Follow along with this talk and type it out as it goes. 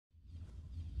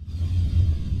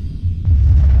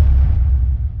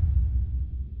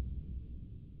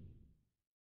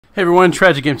Hey everyone,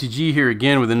 Tragic MTG here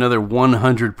again with another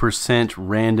 100%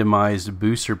 randomized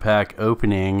booster pack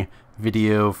opening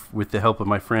video with the help of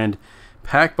my friend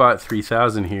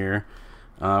PackBot3000 here.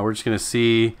 We're just going to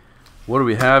see what do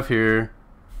we have here.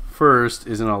 First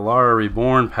is an Alara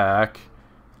Reborn pack.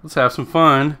 Let's have some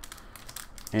fun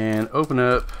and open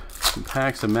up some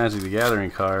packs of Magic the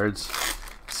Gathering cards,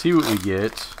 see what we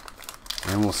get,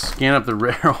 and we'll scan up the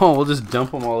rare. Oh, we'll just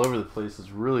dump them all over the place.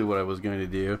 That's really what I was going to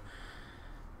do.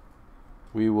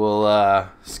 We will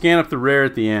scan up the rare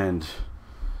at the end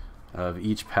of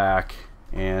each pack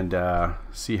and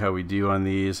see how we do on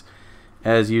these.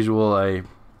 As usual, I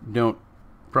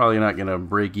probably not going to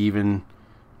break even,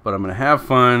 but I'm going to have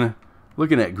fun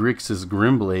looking at Grixis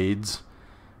Grimblades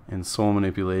and Soul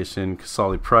Manipulation.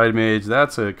 Kasali Pride Mage,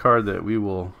 that's a card that we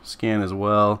will scan as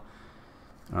well.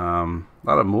 A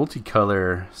lot of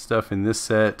multicolor stuff in this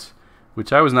set,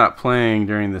 which I was not playing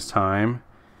during this time.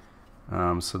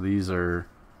 So these are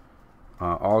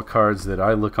all cards that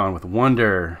I look on with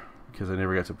wonder because I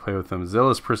never got to play with them.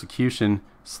 Zealous Persecution,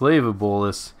 Slave of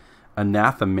Bolas,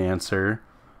 Anathemancer,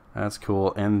 that's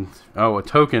cool, and a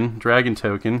token, Dragon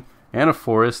Token, and a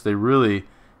Forest. They really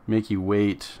make you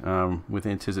wait with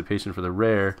anticipation for the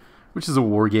rare, which is a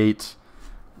Wargate,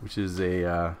 which is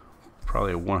a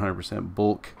probably a 100%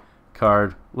 bulk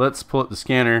card. Let's pull up the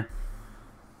scanner.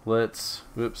 Let's,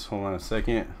 whoops, hold on a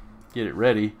second, get it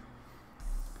ready.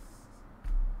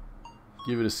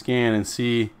 Give it a scan and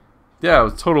see. Yeah,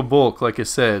 total bulk, like I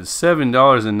said,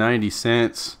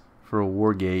 $7.90 for a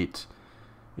Wargate.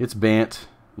 It's Bant,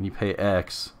 and you pay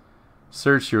X.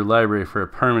 Search your library for a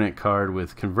permanent card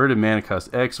with converted mana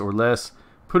cost X or less.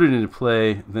 Put it into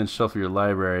play, then shuffle your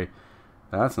library.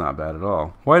 That's not bad at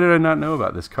all. Why did I not know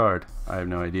about this card? I have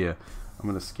no idea. I'm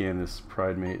going to scan this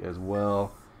Pride Mate as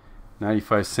well.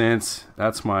 95 cents.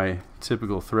 That's my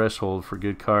typical threshold for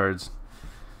good cards.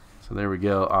 So there we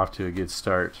go, off to a good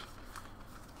start.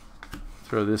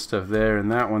 Throw this stuff there,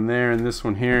 and that one there, and this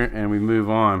one here, and we move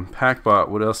on. PackBot,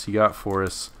 what else you got for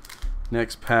us?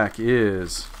 Next pack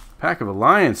is Pack of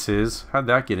Alliances. How'd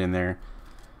that get in there?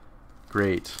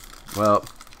 Great. Well,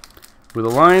 with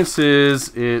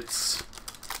Alliances, it's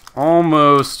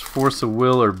almost Force of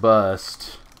Will or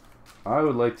bust. I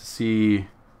would like to see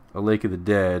a Lake of the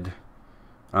Dead.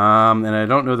 And I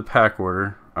don't know the pack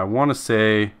order. I want to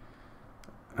say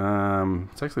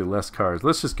it's actually less cards.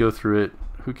 Let's just go through it.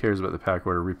 Who cares about the pack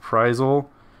order?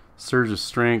 Reprisal, Surge of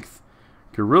Strength.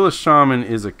 Gorilla Shaman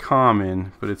is a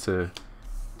common, but it's a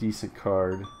decent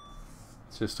card.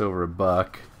 It's just over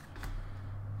 $1.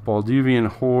 Balduvian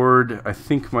Horde, I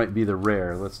think might be the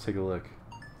rare. Let's take a look.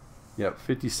 Yep,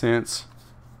 50 cents.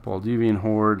 Balduvian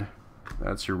Horde,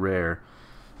 that's your rare.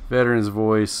 Veteran's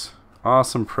Voice,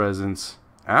 Awesome Presence,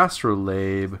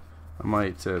 Astrolabe. I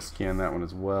might scan that one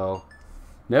as well.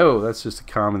 No, that's just a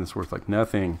common that's worth like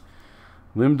nothing.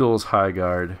 Limdol's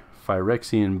Highguard,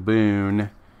 Phyrexian Boon,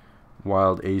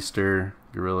 Wild Aster,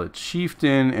 Gorilla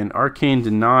Chieftain, and Arcane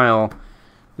Denial.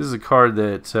 This is a card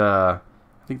that I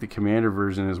think the Commander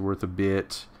version is worth a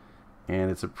bit, and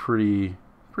it's a pretty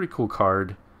cool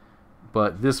card,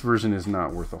 but this version is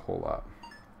not worth a whole lot.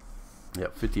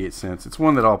 Yep, 58 cents. It's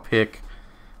one that I'll pick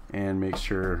and make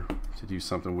sure to do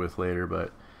something with later,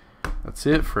 but that's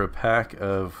it for a pack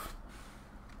of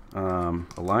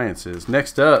Alliances.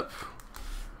 Next up,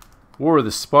 War of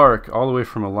the Spark, all the way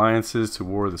from Alliances to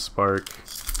War of the Spark.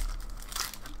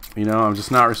 You know, I'm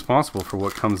just not responsible for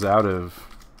what comes out of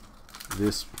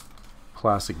this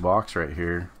plastic box right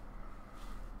here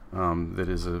that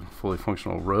is a fully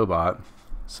functional robot.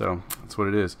 So that's what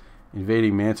it is.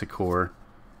 Invading Manticore,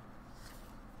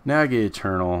 Naga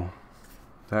Eternal.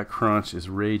 That crunch is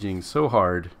raging so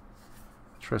hard.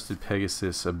 Trusted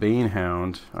Pegasus, a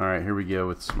Banehound. Alright, here we go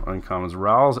with some uncommons.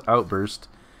 Rowl's Outburst,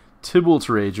 Tybalt's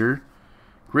Rager,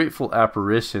 Grateful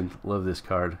Apparition, love this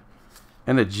card,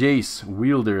 and a Jace,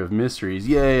 Wielder of Mysteries.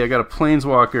 Yay, I got a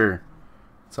Planeswalker.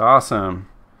 It's awesome.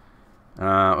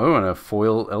 Oh, and a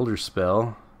Foil Elder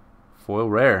Spell. Foil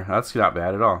Rare. That's not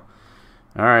bad at all.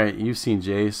 Alright, you've seen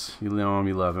Jace. You know him,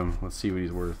 you love him. Let's see what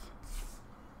he's worth.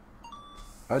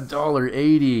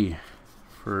 $1.80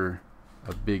 for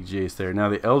a big Jace there. Now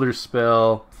the Elder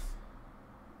Spell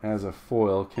as a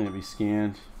foil, can it be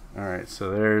scanned? Alright, so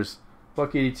there's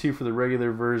 $1.82 for the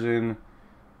regular version.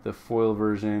 The foil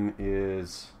version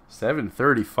is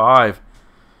 $7.35.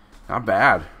 Not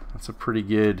bad. That's a pretty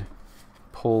good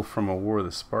pull from a War of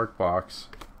the Spark box.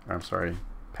 I'm sorry,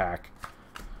 pack.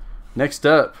 Next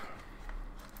up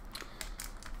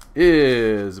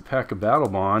is a pack of Battle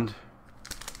Bond.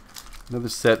 Another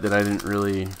set that I didn't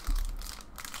really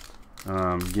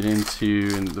get into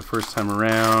in the first time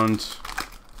around.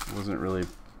 Wasn't really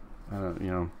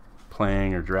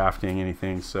playing or drafting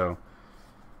anything. So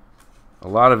a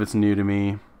lot of it's new to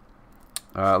me.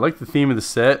 I like the theme of the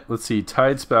set. Let's see,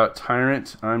 Tidespout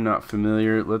Tyrant. I'm not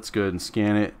familiar. Let's go ahead and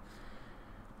scan it.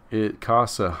 It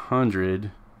costs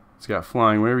 100. It's got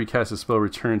flying. Whenever you cast a spell,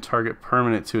 return target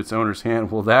permanent to its owner's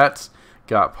hand. Well, that's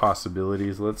got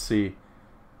possibilities. Let's see.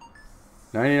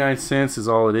 99 cents is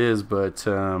all it is, but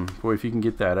boy, if you can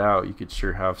get that out, you could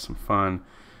sure have some fun.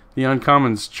 The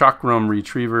uncommons: Chakram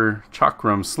Retriever,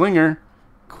 Chakram Slinger,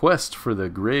 Quest for the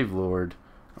Grave Lord.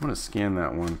 I'm going to scan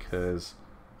that one because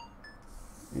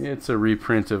it's a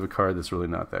reprint of a card that's really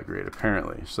not that great,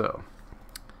 apparently. So,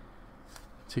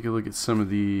 take a look at some of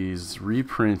these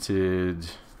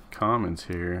reprinted commons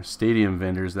here. Stadium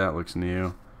Vendors, that looks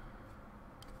new.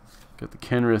 Got the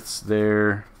Kenriths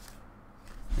there.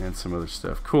 And some other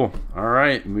stuff. Cool.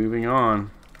 Alright, moving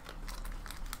on.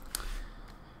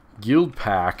 Guild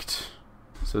Pact.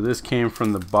 So this came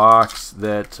from the box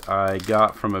that I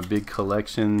got from a big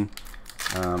collection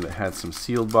that had some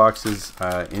sealed boxes.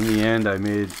 In the end, I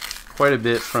made quite a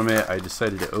bit from it. I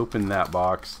decided to open that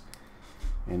box.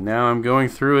 And now I'm going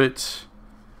through it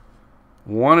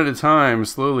one at a time,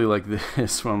 slowly like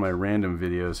this, on my random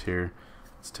videos here.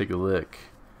 Let's take a look.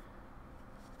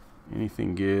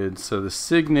 Anything good? So the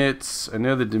signets, I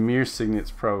know the Demir signet's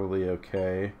probably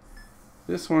okay.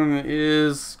 This one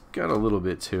is got a little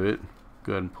bit to it.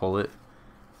 Go ahead and pull it.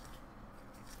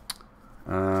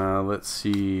 Let's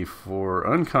see, for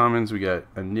uncommons we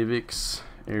got Anivix,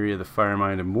 Area of the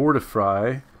Firemind, and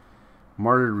Mortify,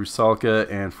 Martyred Rusalka,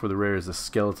 and for the rares a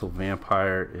Skeletal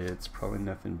Vampire. It's probably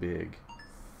nothing big.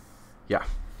 Yeah,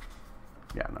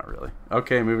 not really.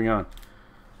 Okay, moving on.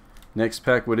 Next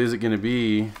pack, what is it going to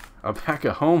be? A pack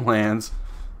of Homelands.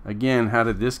 Again, how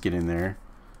did this get in there?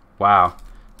 Wow.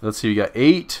 Let's see, we got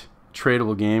 8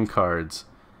 tradable game cards.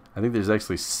 I think there's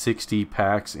actually 60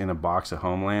 packs in a box of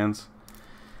Homelands.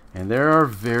 And there are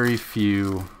very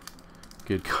few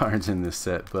good cards in this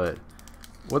set, but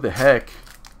what the heck?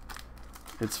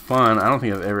 It's fun. I don't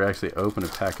think I've ever actually opened a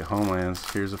pack of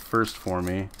Homelands. Here's a first for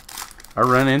me.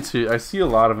 I see a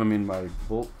lot of them in my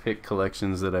bulk pick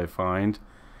collections that I find.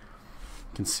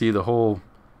 You can see the whole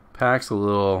pack's got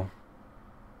a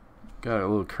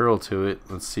little curl to it.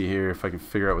 Let's see here if I can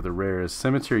figure out what the rare is.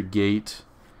 Cemetery Gate,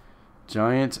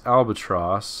 Giant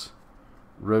Albatross,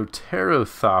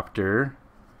 Roterothopter,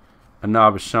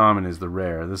 Anaba Shaman is the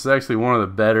rare. This is actually one of the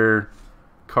better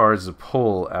cards to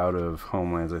pull out of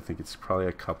Homelands. I think it's probably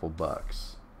a couple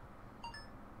bucks.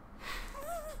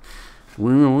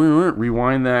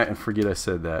 Rewind that and forget I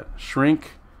said that.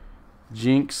 Shrink,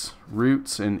 Jinx,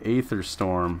 Roots, and Aether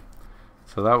Storm.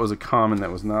 So that was a common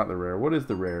that was not the rare. What is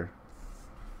the rare?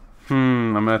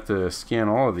 I'm going to have to scan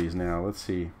all of these now. Let's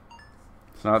see.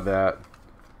 It's not that.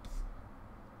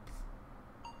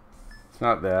 It's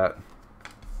not that.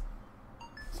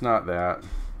 It's not that.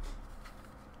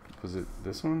 Was it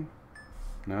this one?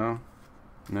 No.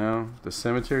 No. The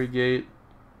Cemetery Gate.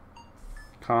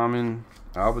 Common.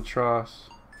 Albatross.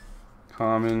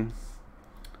 Common.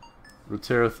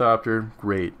 Roterothopter.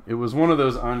 Great. It was one of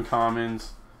those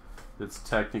uncommons that's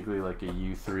technically like a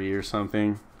U3 or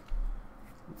something.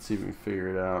 Let's see if we can figure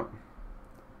it out.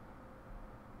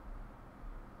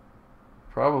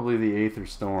 Probably the Aether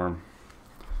Storm.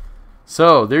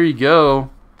 So, there you go.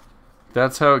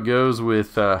 That's how it goes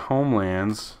with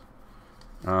Homelands.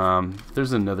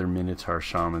 There's another Minotaur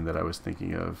Shaman that I was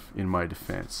thinking of in my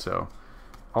defense. So,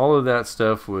 all of that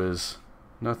stuff was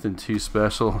nothing too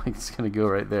special. It's going to go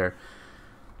right there.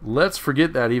 Let's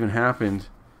forget that even happened.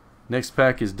 Next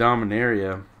pack is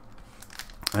Dominaria.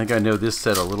 I think I know this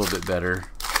set a little bit better.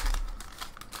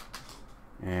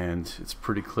 And it's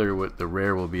pretty clear what the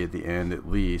rare will be at the end, at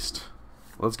least.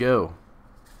 Let's go.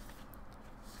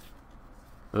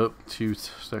 Oh, 2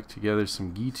 stuck together.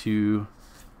 Some Gitu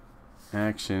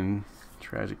action.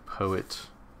 Tragic Poet.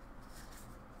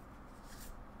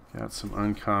 Got some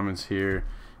uncommons here.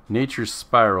 Nature's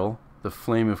Spiral. The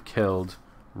Flame of Keld.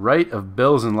 Rite of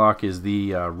Belzenlock is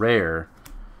the rare.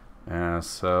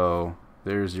 So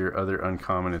there's your other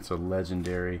uncommon. It's a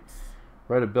legendary.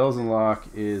 Rite of Belzenlock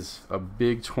is a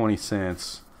big 20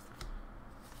 cents.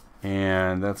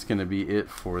 And that's going to be it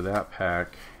for that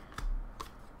pack.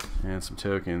 And some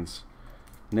tokens.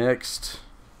 Next,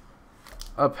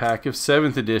 a pack of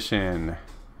 7th edition.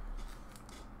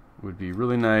 Would be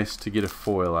really nice to get a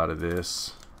foil out of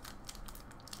this.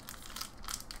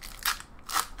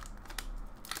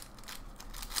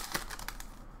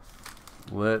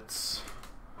 Let's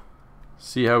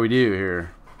see how we do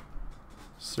here.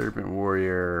 Serpent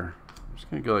Warrior. I'm just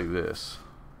going to go like this.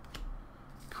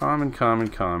 Common, common,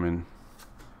 common.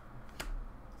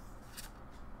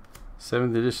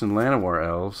 7th edition Llanowar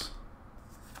Elves.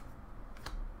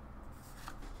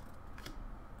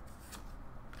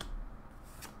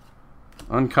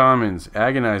 Uncommons,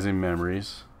 Agonizing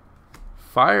Memories.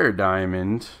 Fire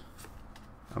Diamond.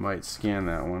 I might scan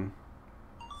that one.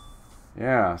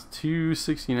 Yeah,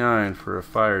 $2.69 for a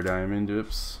Fire Diamond.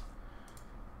 Oops.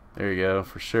 There you go,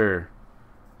 for sure.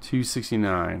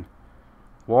 $2.69.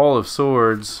 Wall of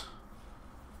Swords.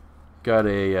 Got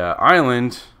a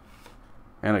island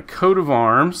and a coat of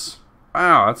arms.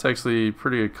 Wow, that's actually a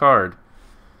pretty good card.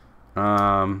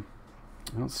 I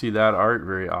don't see that art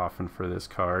very often for this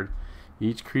card.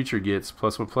 Each creature gets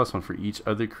 +1/+1 for each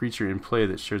other creature in play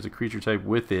that shares a creature type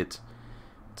with it.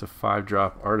 It's a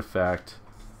 5-drop artifact.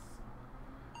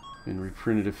 Been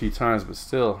reprinted a few times, but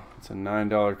still, it's a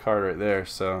 $9 card right there,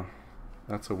 so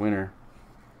that's a winner.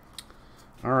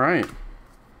 Alright.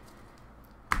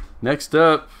 Next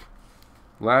up,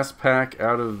 last pack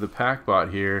out of the pack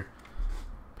bot here.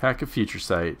 Pack of Future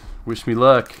Sight. Wish me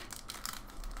luck.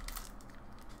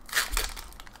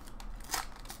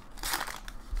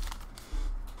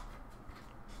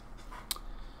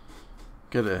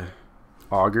 Got a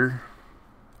Augur,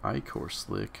 Ichor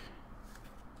Slick,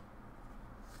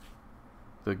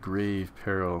 the Grave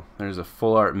Peril. There's a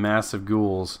full art Massive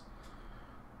Ghouls.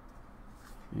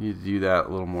 You need to do that a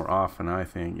little more often, I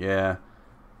think. Yeah.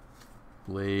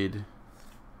 Blade,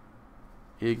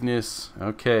 Ignis.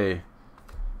 Okay.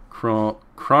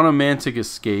 Chronomantic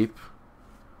Escape,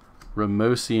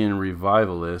 Ramosian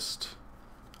Revivalist,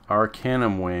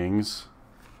 Arcanum Wings,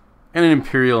 and an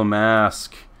Imperial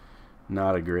Mask.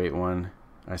 Not a great one.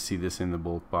 I see this in the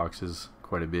bulk boxes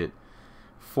quite a bit.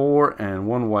 4 and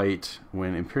 1 white.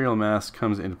 When Imperial Mask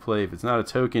comes into play, if it's not a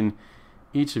token,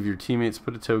 each of your teammates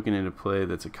put a token into play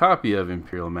that's a copy of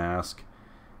Imperial Mask.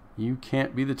 You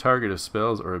can't be the target of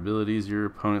spells or abilities your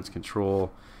opponents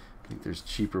control. I think there's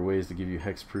cheaper ways to give you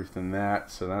hexproof than that,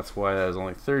 so that's why that is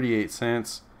only 38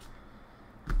 cents.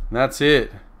 And that's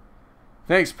it.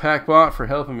 Thanks, Packbot, for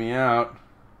helping me out.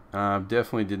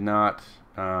 Definitely did not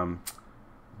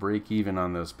break even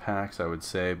on those packs, I would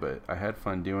say, but I had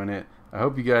fun doing it. I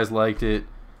hope you guys liked it.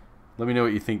 Let me know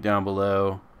what you think down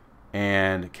below,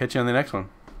 and catch you on the next one.